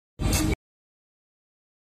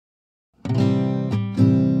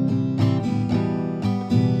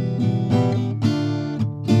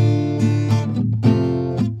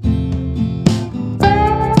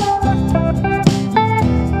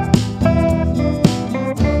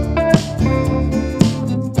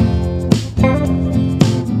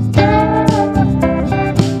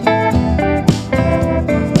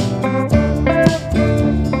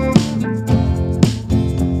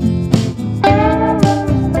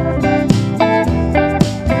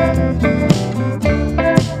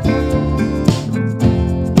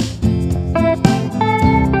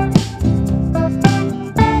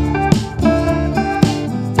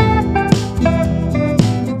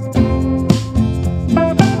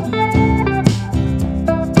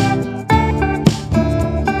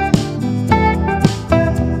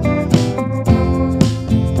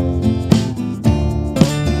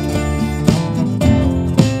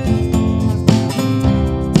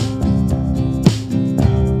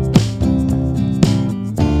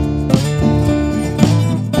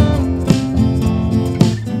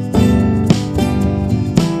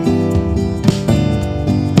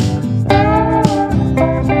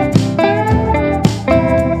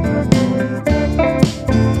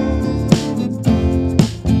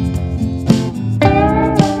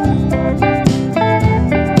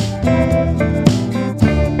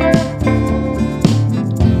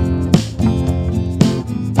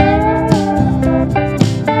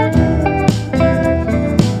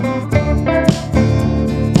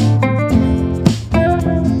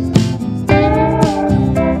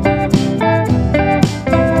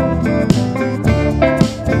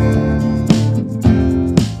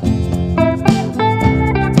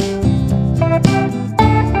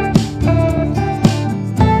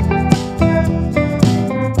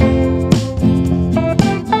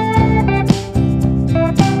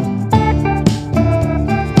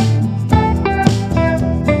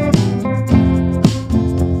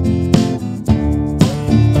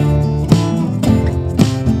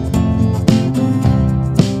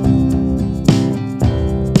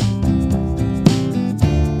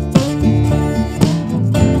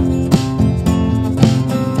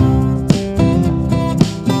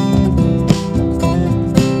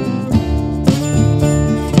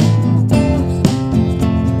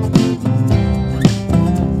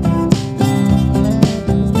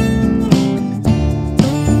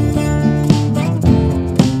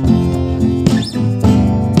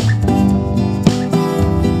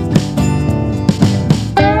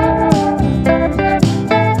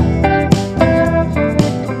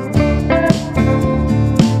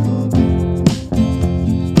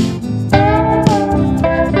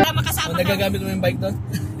ginagamit mo yung bike doon?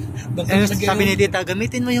 Sabi ni Dita,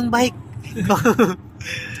 gamitin mo yung bike.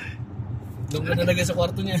 Doon ka nalagay sa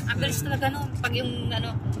kwarto niya. Ang bilis talaga no, pag yung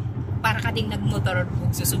para ka ding nagmotor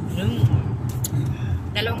o susubong.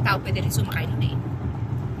 Dalawang tao pwede rin sumakay nun eh.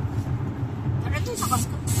 Ano ito sa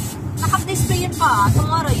kasko? Naka-display yun pa.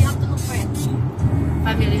 Tomorrow, you have to look for it.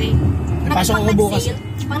 Family. May pasok ako bukas.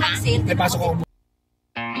 Pag nag-sale. May pasok ako bukas.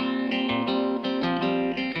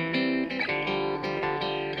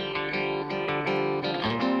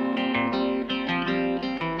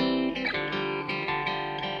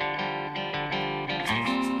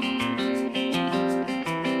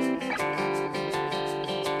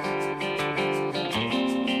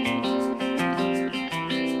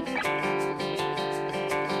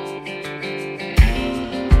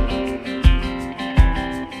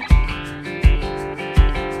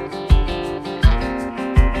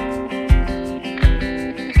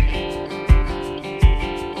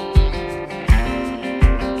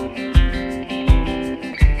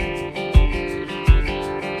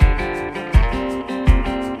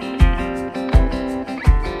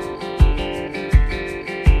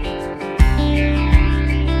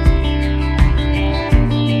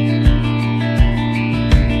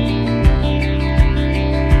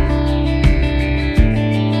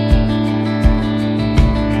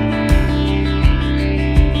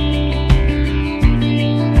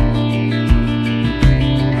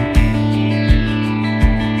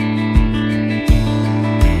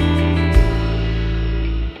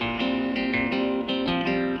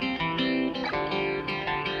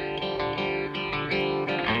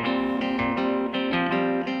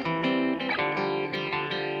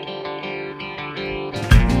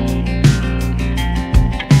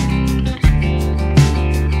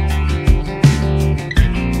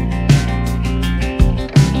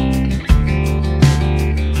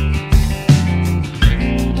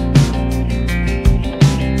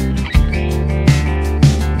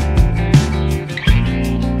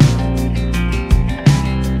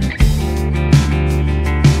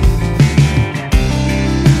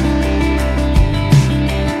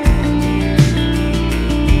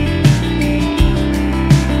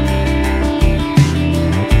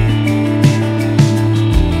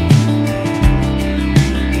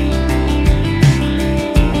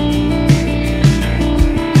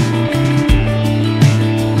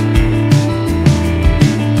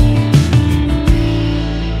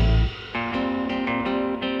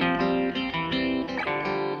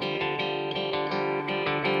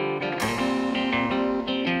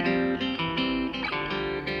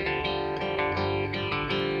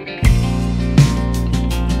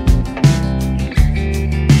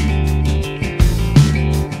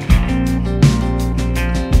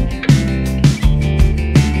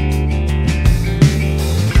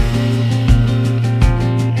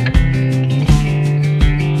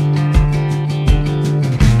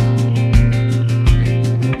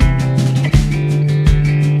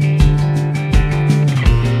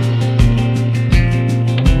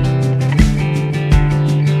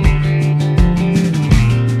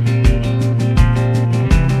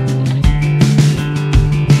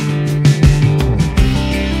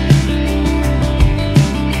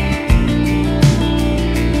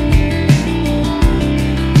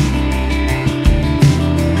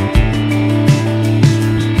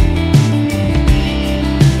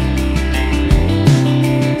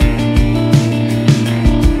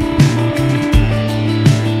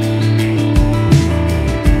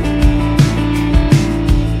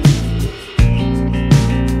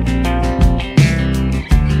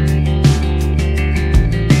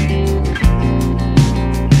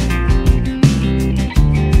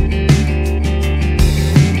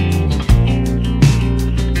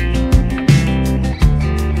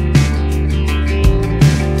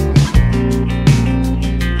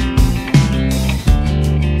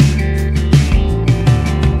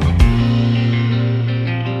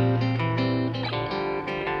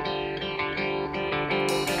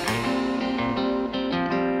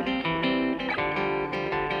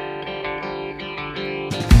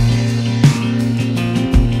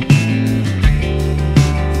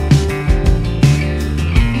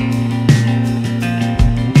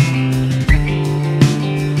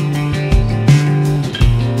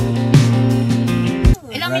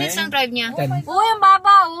 drive niya? Oh, yung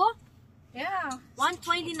baba, oh. Yeah.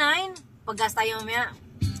 129. Paggas tayo mamaya.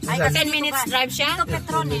 Ay, 10 minutes drive siya? Dito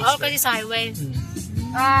Petrones. Oh, kasi sa highway.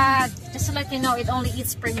 Just to let you know, it only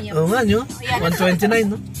eats premium. Oo nga nyo. 129,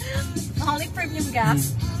 no? Only premium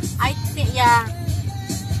gas. I think, yeah.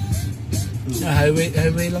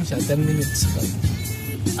 Highway lang siya. 10 minutes.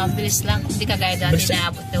 Ang bilis lang. Hindi kagaya dati na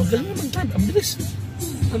abot daw. Ang galing naman drive. Ang bilis.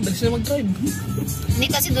 Ang dalis na mag-drive. Hindi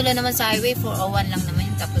kasi dulo naman sa highway, 401 lang naman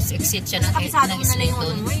yun. Tapos exit siya ng Kapisado ng mo na lang yung Isliton.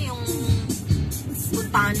 ano mo, yung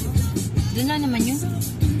puntahan mo. Doon na naman yun.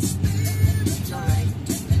 It's alright.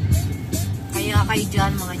 Kaya kayo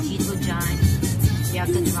dyan, mga Gito dyan, you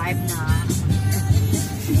have to drive na.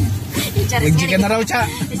 Mag-G ka na raw, Cha.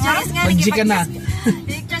 Mag-G ka na.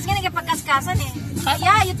 Charles nga nagipagkaskasan eh.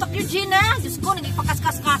 Yeah, you took your G na. Diyos ko,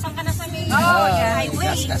 nagipagkaskasan ka na sa may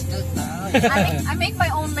highway. I make my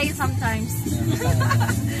own lane sometimes.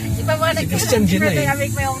 Di ba mga Christian G na eh. I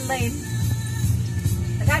make my own lane.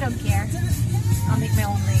 But I don't care. I'll make my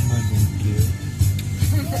own lane.